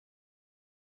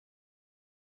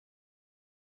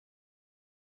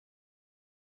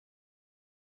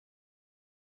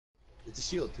It's a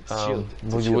shield. It's a shield.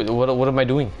 It's a what, shield. what am I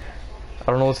doing? I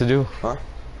don't know what to do. Huh?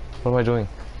 What am I doing?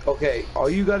 Okay, all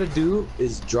you gotta do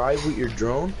is drive with your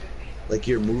drone, like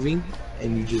you're moving,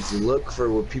 and you just look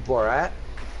for where people are at,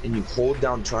 and you hold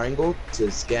down triangle to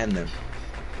scan them,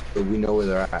 so we know where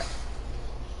they're at.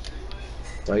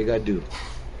 That's all you gotta do.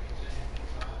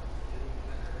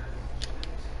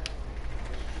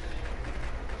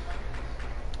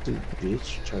 Dude,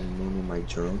 bitch, trying to name my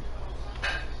drone.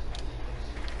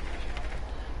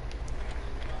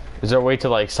 Is there a way to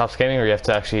like stop scanning, or you have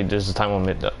to actually? There's a time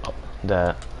limit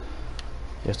that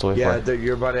you have to wait Yeah, for.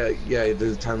 you're about to. Yeah,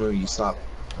 there's a time where you stop.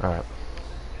 All right.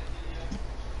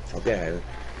 Okay,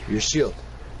 your shield.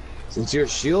 Since you're a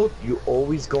shield, you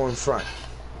always go in front,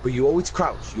 but you always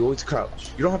crouch. You always crouch.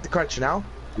 You don't have to crouch now,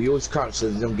 but you always crouch so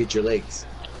they don't get your legs.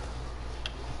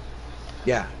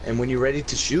 Yeah, and when you're ready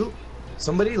to shoot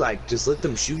somebody, like just let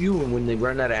them shoot you, and when they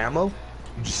run out of ammo,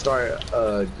 you just start.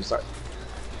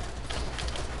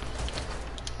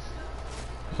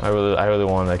 I really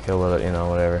wanted that kill, but you know,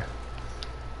 whatever.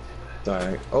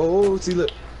 Alright. Oh, see,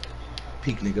 look.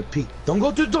 Peek, nigga, peek. Don't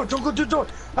go through the door. Don't go through the door.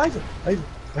 Ivan,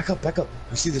 back up, back up.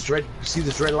 You see this red? You see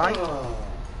this red line?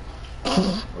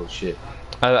 Oh shit.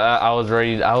 I was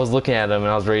ready. I was looking at him and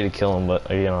I was ready to kill him, but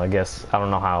you know, I guess I don't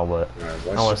know how, but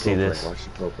Right, I want to see this. Watch the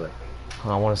pro play.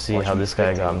 I want to see how this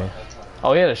guy got me.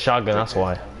 Oh, he had a shotgun. That's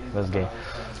why. That's gay.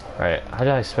 All right. How did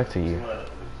I expect you?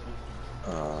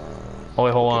 Oh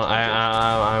wait, hold on.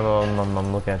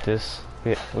 I'm looking at this.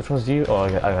 Wait, which one's you? Oh,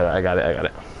 I got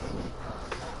it.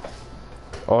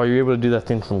 Oh, you're able to do that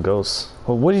thing from Ghosts.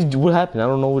 Well, what happened? I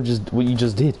don't know what you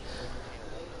just did.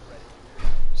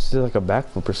 Just did like a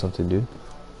backflip or something, dude.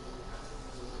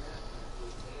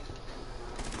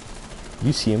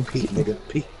 You see him? Peek, nigga,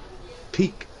 peek,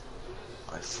 peek.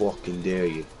 I fucking dare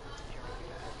you.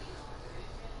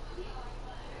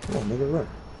 Come on, nigga, run.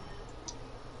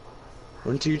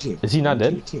 Run to your team. Is he not dead?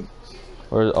 To your team.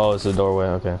 Or oh, it's a doorway.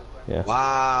 Okay, yeah.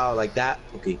 Wow, like that.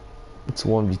 Okay. It's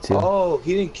 1v2. Oh,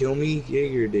 he didn't kill me.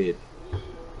 Jaeger did.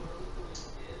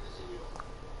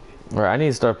 Alright, I need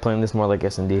to start playing this more like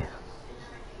S&D.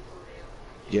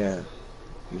 Yeah.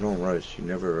 You don't rush. You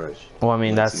never rush. Well, I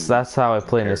mean, that's how I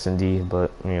play in S&D,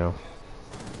 but you know.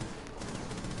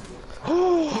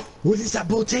 Oh, what is that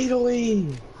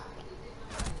potatoing?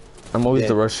 I'm always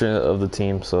the rusher of the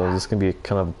team, so this can be a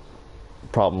kind of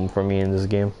problem for me in this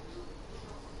game.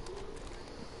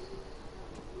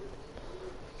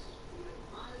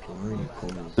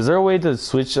 Is there a way to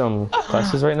switch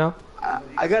classes right now?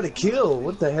 I got a kill.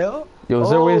 What the hell? Yo, is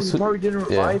there a way to switch? Probably didn't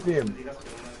revive him.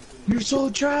 You're so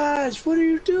trash. What are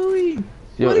you doing?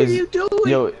 Yo, what are you doing?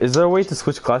 Yo, is there a way to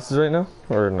switch classes right now,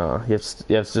 or no? You have to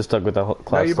just stuck with the whole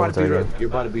class. No, you're about to be rook. You're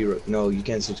about to be rook. No, you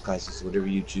can't switch classes. Whatever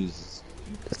you choose,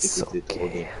 stick with it the whole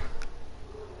game.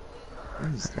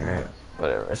 Alright,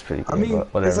 whatever. That's pretty good. I mean,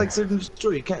 whatever. it's like certain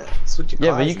destroy. You can't switch your class.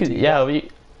 Yeah, but you could. Yeah,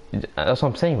 that's what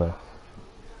I'm saying though.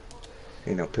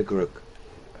 You know, pick a rook.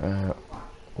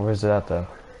 Where's it at though?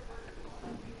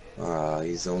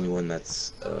 He's the only one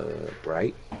that's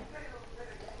bright.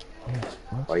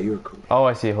 Why you recruit? Oh,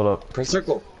 I see. Hold up. Press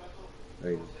circle.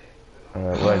 There you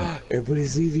go.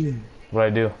 Everybody's leaving. What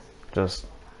I do? Just.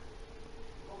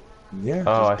 Yeah.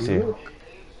 Oh, I just see. All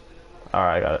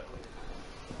right, I got it.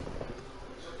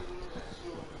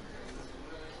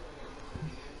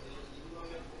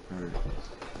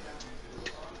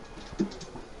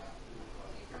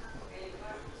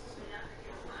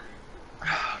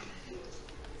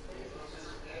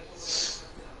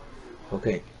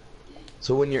 Okay.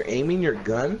 So when you're aiming your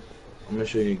gun, I'm gonna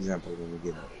show you an example when we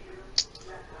get it.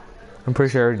 I'm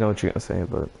pretty sure I already know what you're gonna say,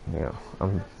 but yeah,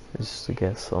 it's just a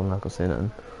guess, so I'm not gonna say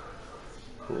nothing.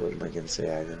 What am I gonna say,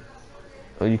 Ivan?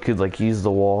 Well, you could like use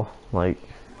the wall, like,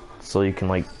 so you can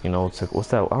like, you know, it's like, what's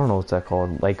that? I don't know what's that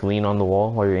called. Like lean on the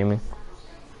wall while you're aiming.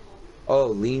 Oh,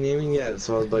 lean aiming? Yeah.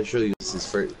 So I was about to show you. This is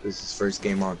first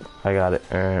game on. I got it.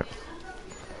 All right.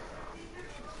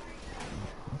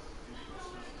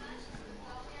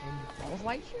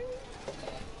 Light stream?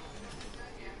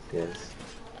 Yes.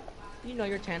 You know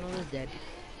your channel is dead.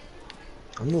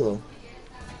 I'm the low.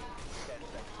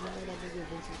 You know that nigga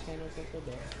Vincent's channel is also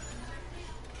dead.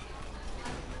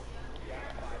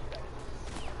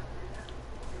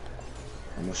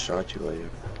 I almost shot you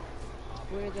earlier.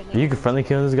 You can friendly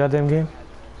kill in this goddamn game?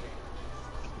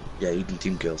 Yeah, you can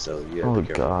team kill, so yeah. Oh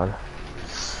god.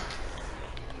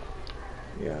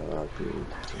 Yeah, a lot of people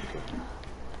team kill.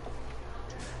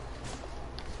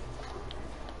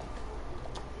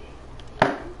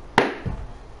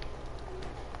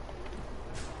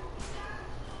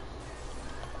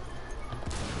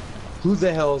 Who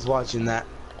the hell is watching that?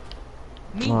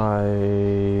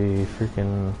 My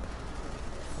freaking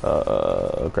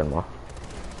grandma.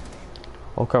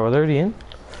 Okay, we're already in.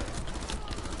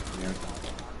 Yeah.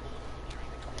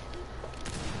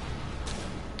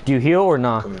 Do you heal or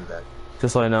not? Coming back.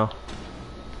 Just so I know.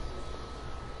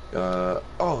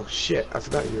 Oh shit! I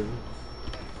forgot your.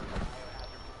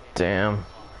 Damn.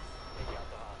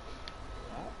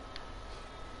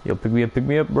 Yo, pick me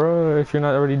up, bro. If you're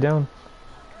not already down.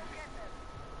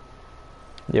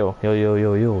 Yo. You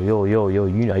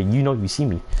know, you see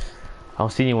me. I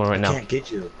don't see anyone right now. I can't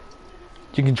get you.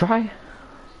 You can try.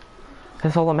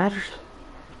 That's all that matters.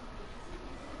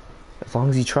 As long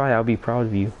as you try, I'll be proud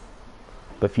of you.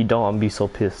 But if you don't, I'm gonna be so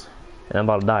pissed. And I'm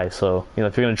about to die, so, you know,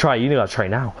 if you're gonna try, you gotta try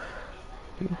now.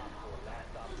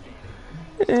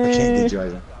 I can't get you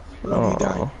either. Well, you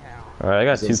died. Alright, I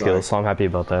got So 2 sorry. kills, so I'm happy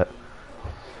about that.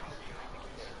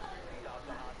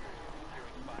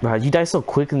 Wow, you die so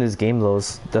quick in this game, though.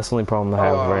 That's the only problem I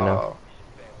have right now.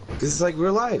 This is like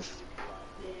real life.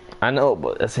 I know,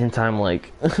 but at the same time,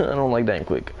 like, I don't like dying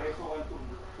quick.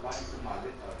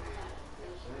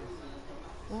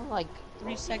 Well, like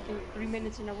 3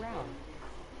 minutes in a round.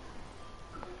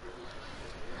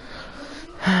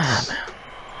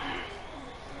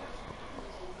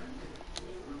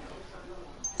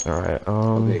 Alright,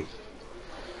 Okay.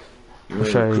 You what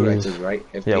want should I to crew right use? to the right,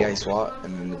 Yeah. FBI SWAT,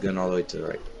 and then the gun all the way to the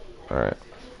right. Alright.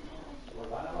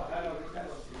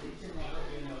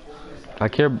 I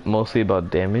care mostly about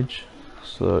damage.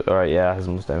 So, alright, yeah, it has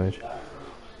the most damage. Yeah,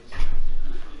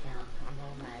 I'm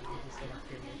all mad because you said I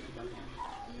feel most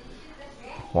about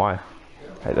him. Why?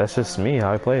 Hey, that's just me,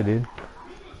 how I play, dude.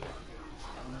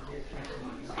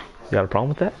 You got a problem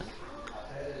with that?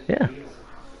 Yeah.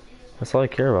 That's all I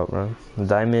care about, bro.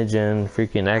 Damage and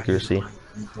freaking accuracy.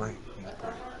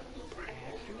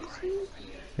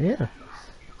 Yeah.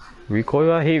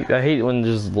 Recoil? I hate when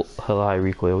there's high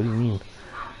recoil. What do you mean?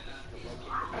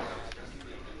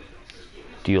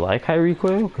 Do you like high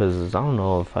recoil? Because I don't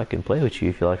know if I can play with you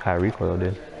if you like high recoil,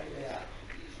 dude.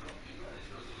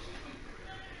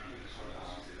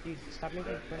 Dude, stop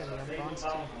making fun of me. I'm bronze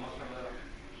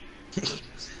too.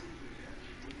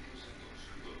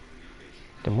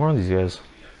 Get more of these guys.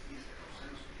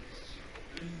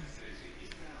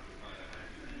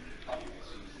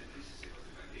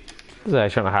 This guy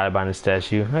trying to hide behind a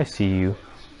statue. I see you.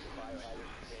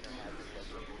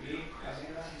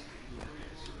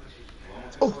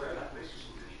 Oh!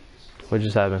 What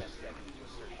just happened?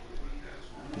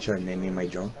 You trying to name me my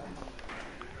drone?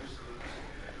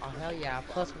 Oh hell yeah!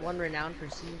 +1 renown for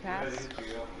scene pass.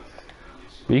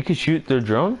 But you can shoot their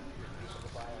drone?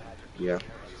 Yeah.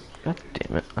 God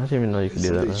damn it. I didn't even know you could do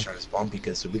that, Somebody's man. trying to spawn peek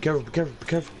us, so be careful, be careful, be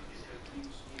careful.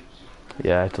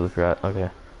 Yeah, I totally forgot. Okay.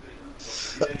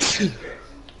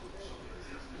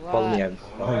 Follow me,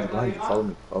 What? Evan. Behind you, follow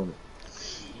me, follow me.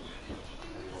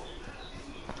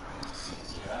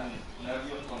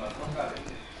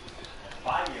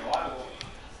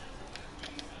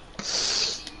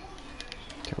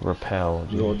 Repel.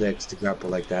 You hold X to grapple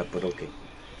like that, but okay.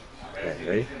 Okay,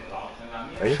 ready?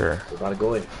 Ready? Sure. We're about to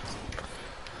go in.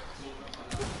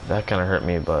 That kind of hurt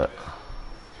me, but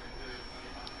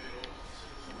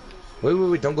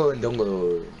Wait, don't go in, don't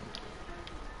go.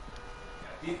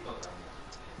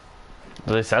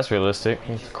 at least that's realistic.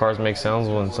 Cars make sounds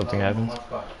when something happens.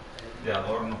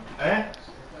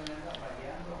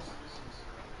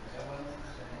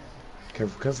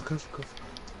 Careful, careful, careful, careful.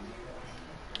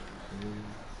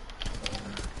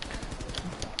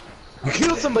 You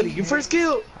killed somebody, your first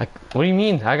kill! What do you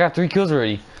mean? I got 3 kills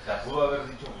already.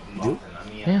 You do?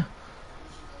 Yeah.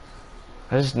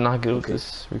 I just not good with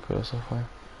this recoil so far.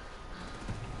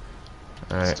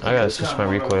 Alright, I gotta switch my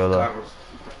recoil though.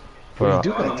 What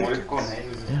you do got three kills.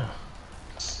 Yeah.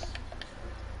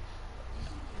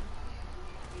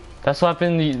 That's what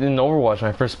happened in Overwatch when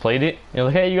I first played it. You're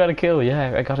like, hey, you got a kill.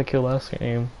 Yeah, I got a kill last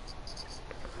game.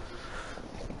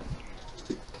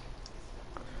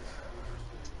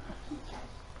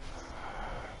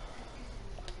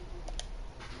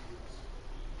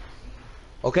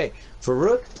 Okay, for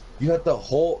Rook, you have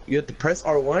to press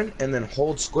R1 and then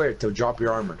hold square to drop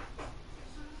your armor.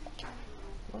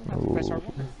 Press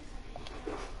R1.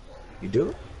 You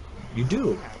do? You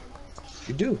do.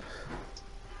 You do.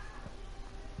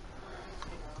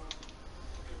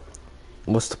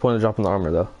 What's the point of dropping the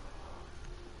armor though?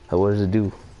 What does it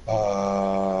do?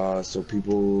 So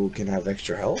people can have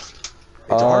extra health?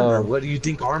 It's armor. What do you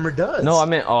think armor does? No, I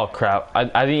meant, oh crap. I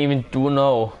didn't even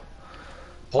know.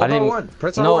 Hold I didn't, R1.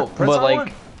 Press R1. no, Press but R1.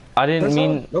 like, I didn't Press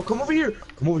mean. R1. No, come over here.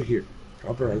 Come over here.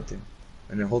 Drop it right there.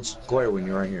 And then hold square when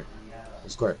you're right here.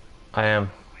 Hold square. I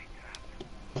am.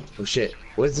 Oh shit.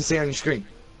 What does it say on your screen?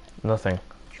 Nothing.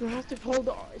 You have to hold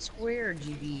the square,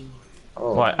 GB.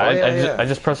 Oh. What? Oh yeah, I yeah.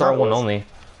 just I pressed thought it R1 was. only.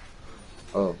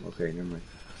 Oh, okay, never mind.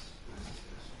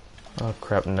 Oh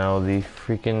crap! No, the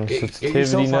freaking Get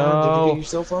sensitivity. yourself on. Did you get No.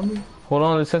 yourself on me? Hold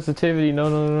on, the sensitivity. No,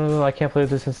 no, no, no. I can't play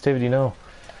with the sensitivity. No.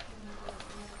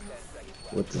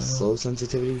 With the slow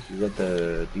sensitivity? You got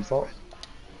the default?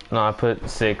 No, I put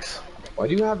 6. Why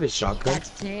do you have his shotgun? That's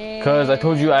 10. Cause I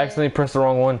told you I accidentally pressed the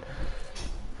wrong one.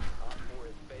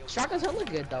 Shotguns hella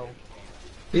good though.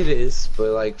 It is,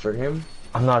 but like for him,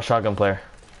 I'm not a shotgun player.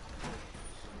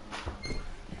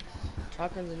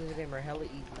 Shotguns in this game are hella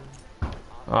easy.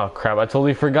 Oh crap! I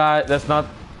totally forgot. That's not.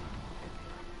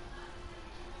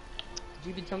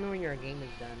 GB, tell me when your game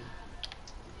is done.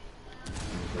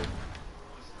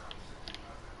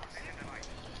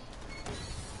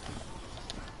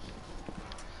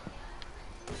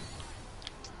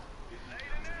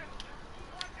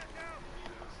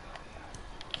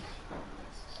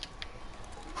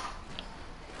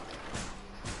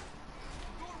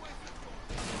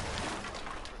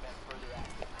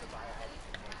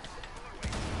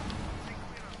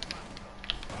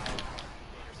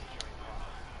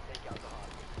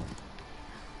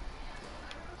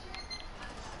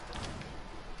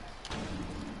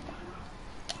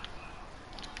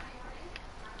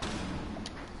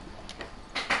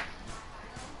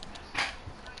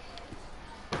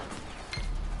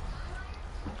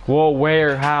 Whoa!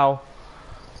 Where? How?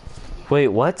 Wait,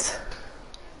 what?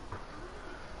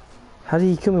 How did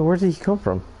he kill me? Where did he come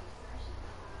from?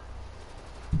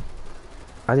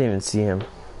 I didn't even see him.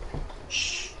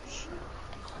 shh.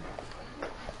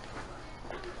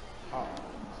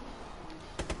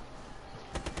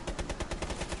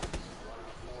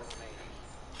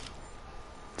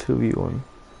 2v1.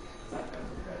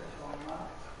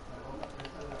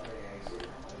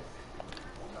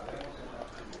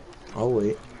 I'll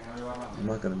wait. I'm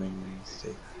not gonna make any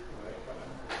mistake.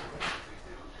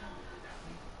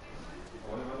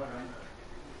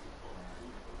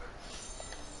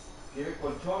 ¿Quiere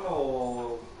colchón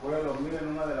o puede dormir en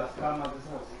una de las camas de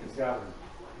esas que se abren?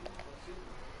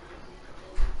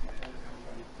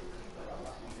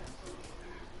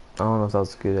 I don't know if that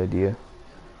was a good idea.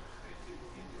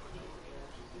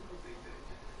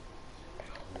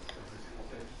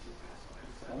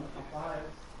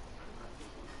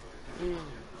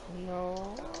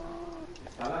 No.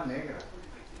 Está la negra.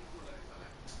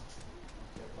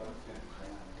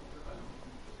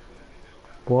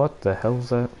 What the hell is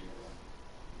that?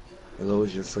 It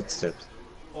lowers your footsteps.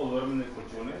 O duermen en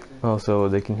colchones. Oh, so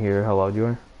they can hear how loud you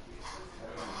are?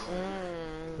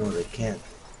 No, they can't.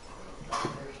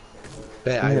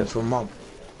 Bet I Yeah. got from mom.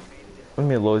 Let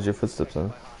me lower your footsteps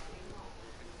then.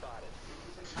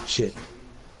 Shit.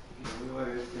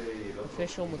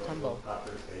 Official Mutombo.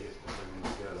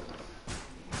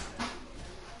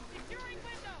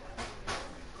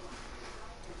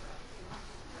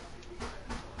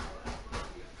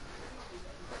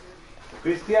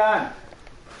 Cristian.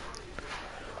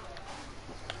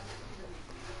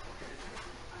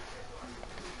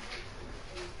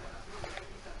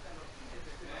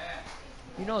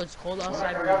 You know it's cold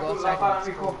outside when you go outside.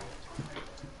 It's cold.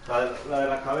 La de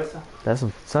la cabeza. That's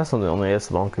something only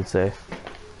Esteban could say.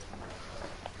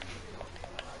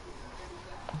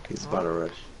 He's about to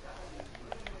rush.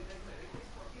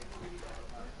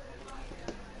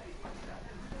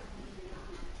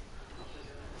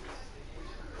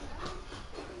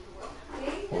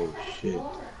 Oh shit.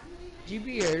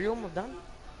 GB, are you almost done?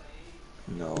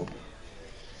 No.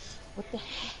 What the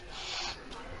heck?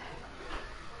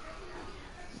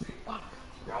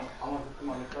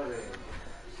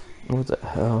 What the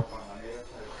hell?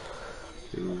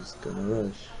 He's gonna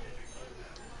rush.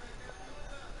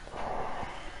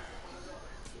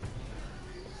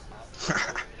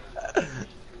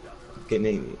 Get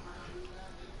Navy.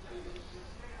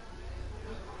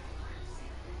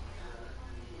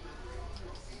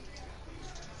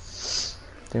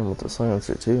 Damn, with the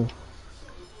silencer too.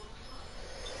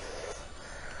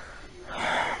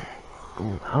 I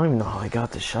don't even know how I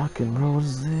got the shotgun, bro. What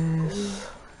is this?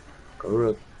 Go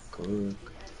rook. Go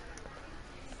rook.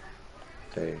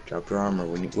 Okay, drop your armor.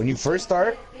 When you first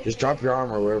start, just drop your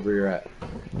armor wherever you're at.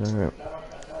 Alright.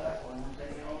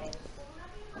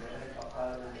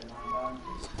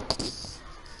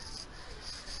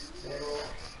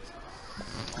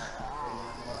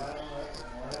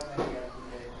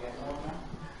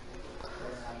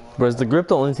 Bro, is the grip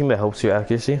the only thing that helps your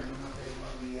accuracy?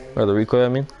 Or the recoil, I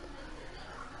mean?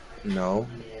 No,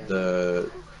 the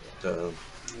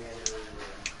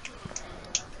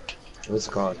what's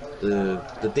it called?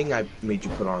 The thing I made you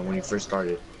put on when you first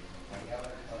started.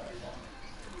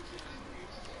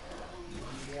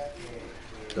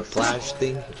 The flash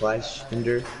thing, the flash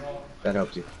hinder, that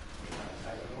helped you.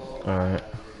 Alright.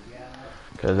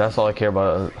 Because that's all I care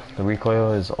about. The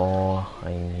recoil is all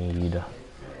I need.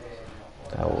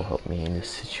 That will help me in this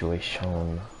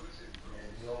situation.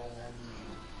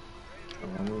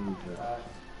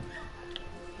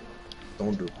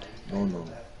 Don't do it. No, no.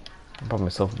 I'm by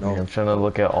myself. No. I'm trying to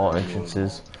look at all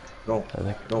entrances. No,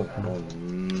 no, no,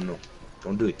 no.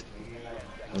 Don't do it.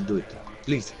 Don't do it.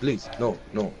 Please, please. No,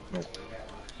 no, no.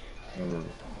 No, no, no.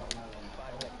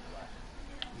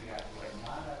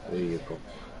 There you go.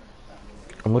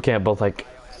 I'm looking at both, like,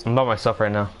 I'm by myself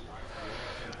right now.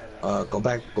 Go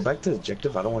back to the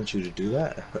objective. I don't want you to do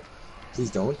that.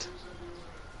 Please don't.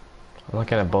 I'm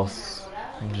looking at both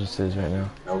entrances right now.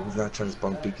 No, he's not trying to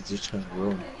spawn peek, he's just trying to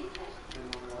roam.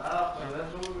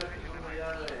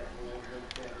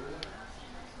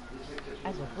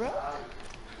 As a bro?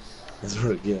 That's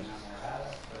right, yeah.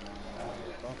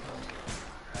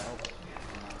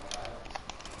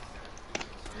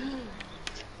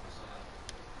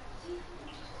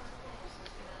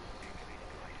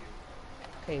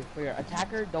 Okay, for your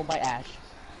attacker, don't buy Ash.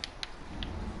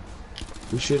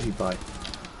 Who should he buy?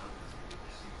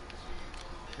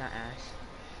 Not Ash.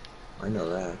 I know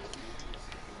that.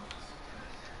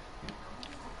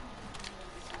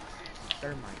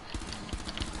 Thermite.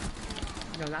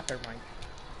 No, not Thermite.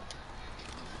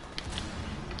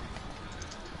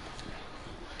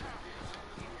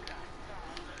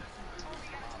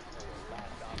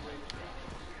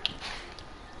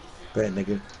 Bet,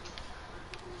 nigga.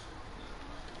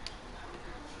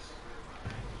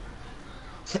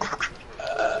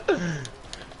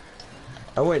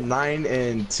 I went 9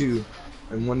 and 2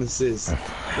 and 1 assist.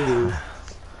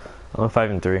 I'm 5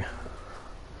 and 3.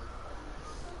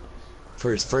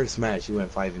 First match, you went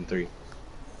 5 and 3.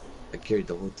 I carried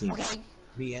the whole team.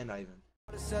 Me and Ivan.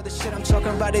 This other shit I'm talking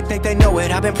about, they think they know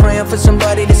it. I've been praying for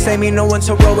somebody to save me, no one's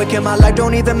heroic. And my life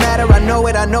don't even matter, I know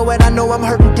it, I know it. I know I'm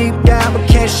hurting deep down, but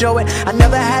can't show it. I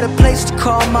never had a place to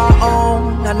call my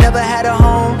own, I never had a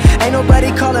home. Ain't nobody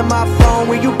calling my phone.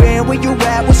 Where you been, where you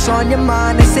at, what's on your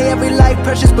mind? They say every life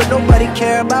precious, but nobody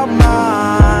care about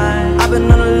mine. I've been